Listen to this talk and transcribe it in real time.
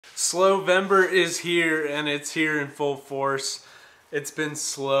Slowvember is here, and it's here in full force. It's been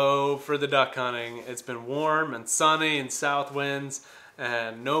slow for the duck hunting. It's been warm and sunny and south winds,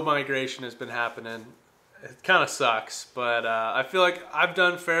 and no migration has been happening. It kind of sucks, but I feel like I've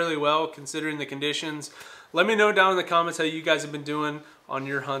done fairly well considering the conditions. Let me know down in the comments how you guys have been doing on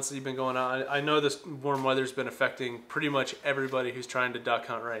your hunts that you've been going on. I know this warm weather's been affecting pretty much everybody who's trying to duck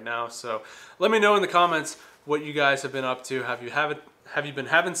hunt right now, so let me know in the comments what you guys have been up to. Have you been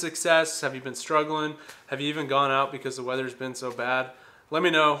having success? Have you been struggling? Have you even gone out because the weather's been so bad? Let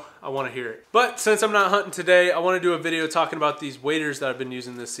me know. I want to hear it. But since I'm not hunting today, I want to do a video talking about these waders that I've been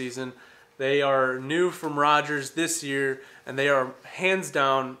using this season. They are new from WADERS this year, and they are hands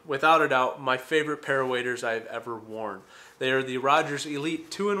down, without a doubt, my favorite pair of waders I've ever worn. They are the WADERS Elite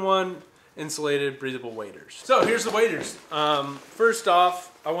 2-in-1 insulated breathable waders. So here's the waders. First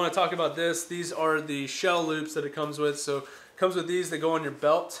off, I want to talk about this. These are the shell loops that it comes with. So it comes with these. They go on your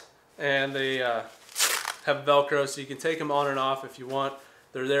belt, and they have Velcro, so you can take them on and off if you want.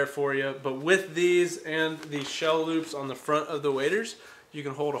 They're there for you. But with these and the shell loops on the front of the waders, you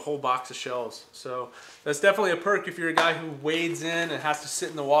can hold a whole box of shells. So that's definitely a perk if you're a guy who wades in and has to sit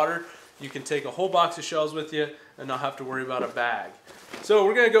in the water. You can take a whole box of shells with you and not have to worry about a bag. So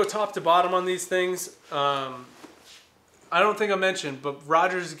we're gonna go top to bottom on these things. I don't think I mentioned, but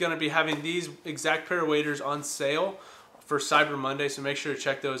WADERS is gonna be having these exact pair of waders on sale for Cyber Monday, so make sure to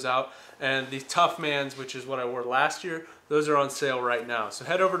check those out. And the Tough Mans, which is what I wore last year, those are on sale right now. So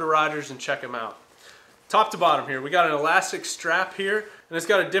head over to WADERS and check them out. Top to bottom here, we got an elastic strap here, and it's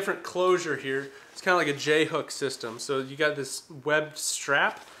got a different closure here. It's kind of like a J-hook system. So you got this webbed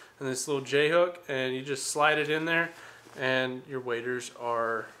strap and this little J-hook, and you just slide it in there, and your waders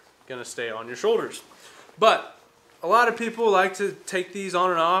are gonna stay on your shoulders. But a lot of people like to take these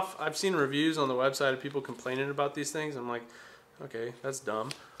on and off. I've seen reviews on the website of people complaining about these things. I'm like, okay, that's dumb.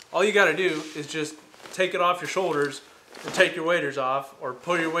 All you gotta do is just take it off your shoulders and take your waders off, or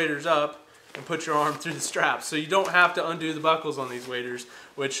pull your waders up and put your arm through the strap. So you don't have to undo the buckles on these waders,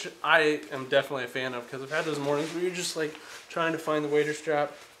 which I am definitely a fan of, because I've had those mornings where you're just like trying to find the wader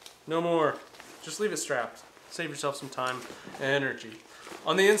strap. No more. Just leave it strapped. Save yourself some time and energy.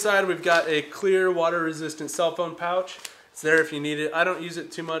 On the inside, we've got a clear water-resistant cell phone pouch. It's there if you need it. I don't use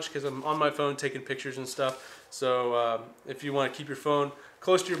it too much because I'm on my phone taking pictures and stuff. So if you want to keep your phone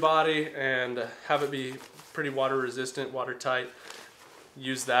close to your body and have it be pretty water-resistant, watertight,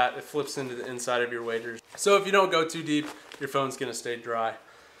 use that. It flips into the inside of your waders. So if you don't go too deep, your phone's going to stay dry.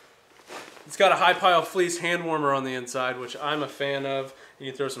 It's got a high pile fleece hand warmer on the inside, which I'm a fan of. You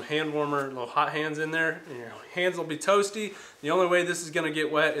can throw some hand warmer, little hot hands in there, and your hands will be toasty. The only way this is going to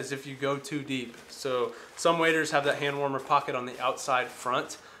get wet is if you go too deep. So some waders have that hand warmer pocket on the outside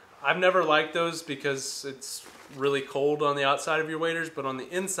front. I've never liked those because it's really cold on the outside of your waders, but on the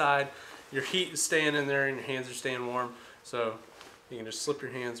inside, your heat is staying in there and your hands are staying warm. So you can just slip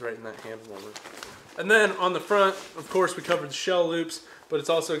your hands right in that hand warmer. And then on the front, of course, we covered the shell loops, but it's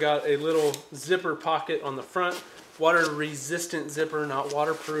also got a little zipper pocket on the front. Water resistant zipper, not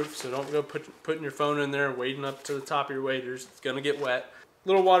waterproof, so don't go putting your phone in there wading up to the top of your waders. It's gonna get wet.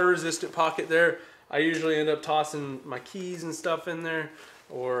 Little water resistant pocket there. I usually end up tossing my keys and stuff in there,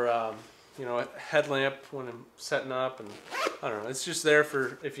 or you know, a headlamp when I'm setting up, and I don't know, it's just there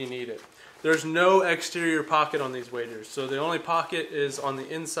for if you need it. There's no exterior pocket on these waders, so the only pocket is on the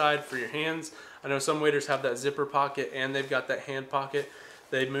inside for your hands. I know some waders have that zipper pocket and they've got that hand pocket.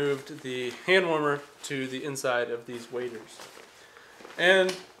 They moved the hand warmer to the inside of these waders.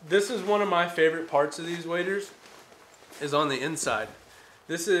 And this is one of my favorite parts of these waders, is on the inside.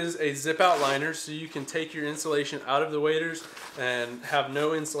 This is a zip out liner, so you can take your insulation out of the waders and have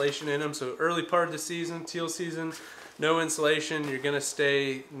no insulation in them. So early part of the season, teal season, no insulation, you're gonna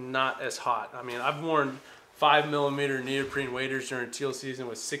stay not as hot. I mean, I've worn 5mm neoprene waders during teal season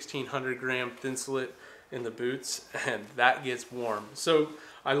with 1600 gram Thinsulate in the boots, and that gets warm. So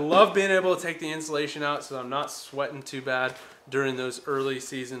I love being able to take the insulation out so I'm not sweating too bad during those early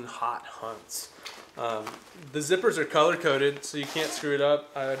season hot hunts. The zippers are color coded, so you can't screw it up.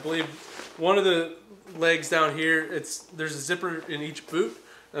 I believe one of the legs down here, there's a zipper in each boot,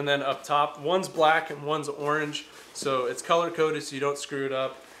 and then up top, one's black and one's orange, so it's color coded so you don't screw it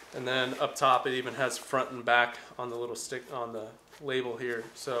up. And then up top, it even has front and back on the little stick on the label here,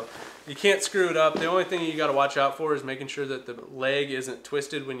 so you can't screw it up. The only thing you got to watch out for is making sure that the leg isn't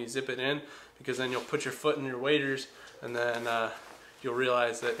twisted when you zip it in, because then you'll put your foot in your waders and then you'll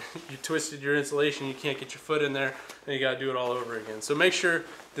realize that you twisted your insulation, you can't get your foot in there, and you got to do it all over again. So make sure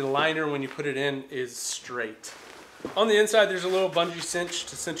the liner when you put it in is straight. On the inside, there's a little bungee cinch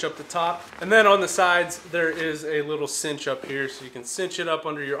to cinch up the top. And then on the sides, there is a little cinch up here. So you can cinch it up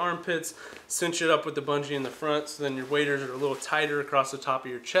under your armpits, cinch it up with the bungee in the front. So then your waders are a little tighter across the top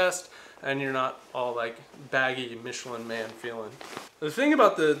of your chest and you're not all like baggy Michelin Man feeling. The thing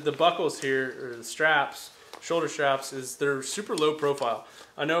about the buckles here, or the straps, shoulder straps, is they're super low profile.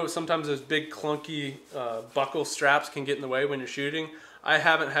 I know sometimes those big clunky buckle straps can get in the way when you're shooting. I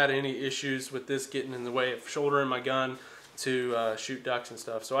haven't had any issues with this getting in the way of shouldering my gun to shoot ducks and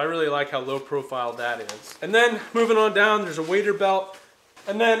stuff. So I really like how low profile that is. And then moving on down, there's a wader belt.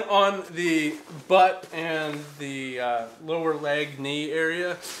 And then on the butt and the lower leg, knee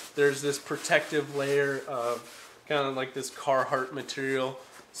area, there's this protective layer of kind of like this Carhartt material.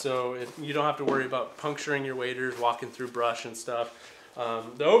 So you don't have to worry about puncturing your waders, walking through brush and stuff.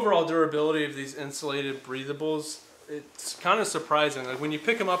 The overall durability of these insulated breathables, it's kind of surprising. Like when you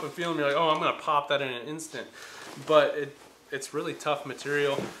pick them up and feel them, you're like, oh, I'm gonna pop that in an instant. But it's really tough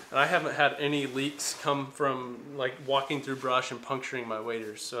material, and I haven't had any leaks come from like walking through brush and puncturing my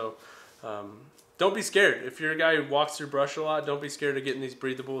waders. So don't be scared. If you're a guy who walks through brush a lot, don't be scared of getting these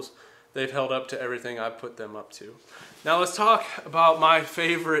breathables. They've held up to everything I've put them up to. Now let's talk about my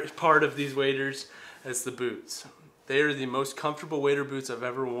favorite part of these waders. It's the boots. They are the most comfortable wader boots I've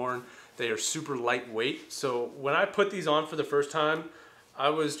ever worn. They are super lightweight. So when I put these on for the first time, I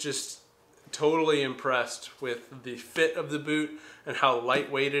was just totally impressed with the fit of the boot and how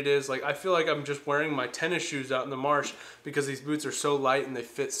lightweight it is. Like I feel like I'm just wearing my tennis shoes out in the marsh because these boots are so light and they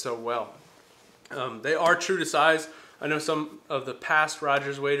fit so well. They are true to size. I know some of the past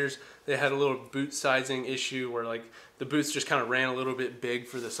Rogers waders, they had a little boot sizing issue where like the boots just kind of ran a little bit big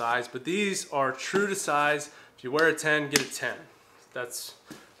for the size, but these are true to size. If you wear a 10, get a 10.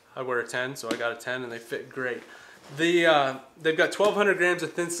 I wear a 10, so I got a 10 and they fit great. They've got 1,200 grams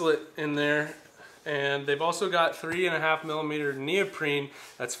of Insulated in there, and they've also got 3.5 millimeter neoprene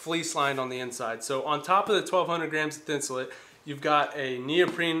that's fleece lined on the inside. So on top of the 1,200 grams of Insulated, you've got a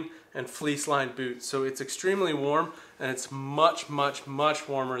neoprene and fleece lined boot. So it's extremely warm, and it's much, much, much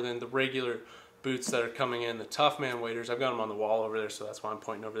warmer than the regular boots that are coming in, the Tough Man waders. I've got them on the wall over there, so that's why I'm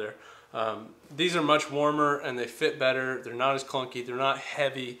pointing over there. These are much warmer and they fit better. They're not as clunky. They're not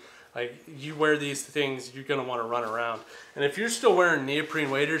heavy. Like you wear these things, you're gonna want to run around. And if you're still wearing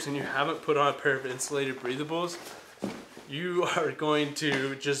neoprene waders and you haven't put on a pair of insulated breathables, you are going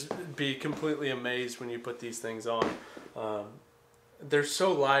to just be completely amazed when you put these things on. They're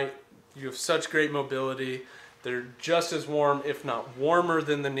so light. You have such great mobility. They're just as warm, if not warmer,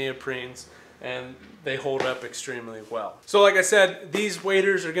 than the neoprenes, and they hold up extremely well. So like I said, these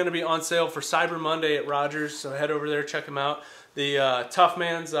waders are gonna be on sale for Cyber Monday at Rogers, so head over there, check them out. The Tough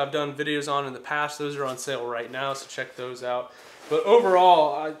Mans I've done videos on in the past, those are on sale right now, so check those out. But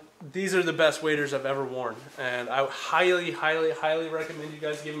overall, these are the best waders I've ever worn, and I highly, highly, highly recommend you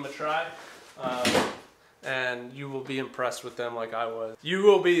guys give them a try. And you will be impressed with them like I was. You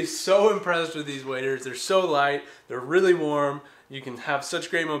will be so impressed with these waders. They're so light, they're really warm. You can have such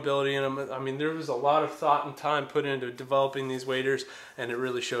great mobility in them. I mean, there was a lot of thought and time put into developing these waders, and it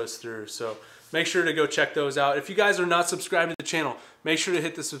really shows through. So make sure to go check those out. If you guys are not subscribed to the channel, make sure to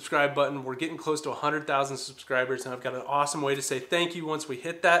hit the subscribe button. We're getting close to 100,000 subscribers, and I've got an awesome way to say thank you once we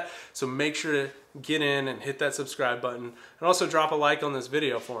hit that. So make sure to get in and hit that subscribe button, and also drop a like on this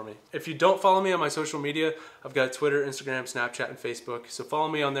video for me. If you don't follow me on my social media, I've got Twitter, Instagram, Snapchat, and Facebook. So follow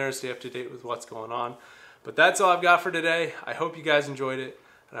me on there and stay up to date with what's going on. But that's all I've got for today. I hope you guys enjoyed it,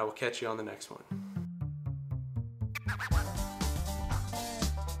 and I will catch you on the next one.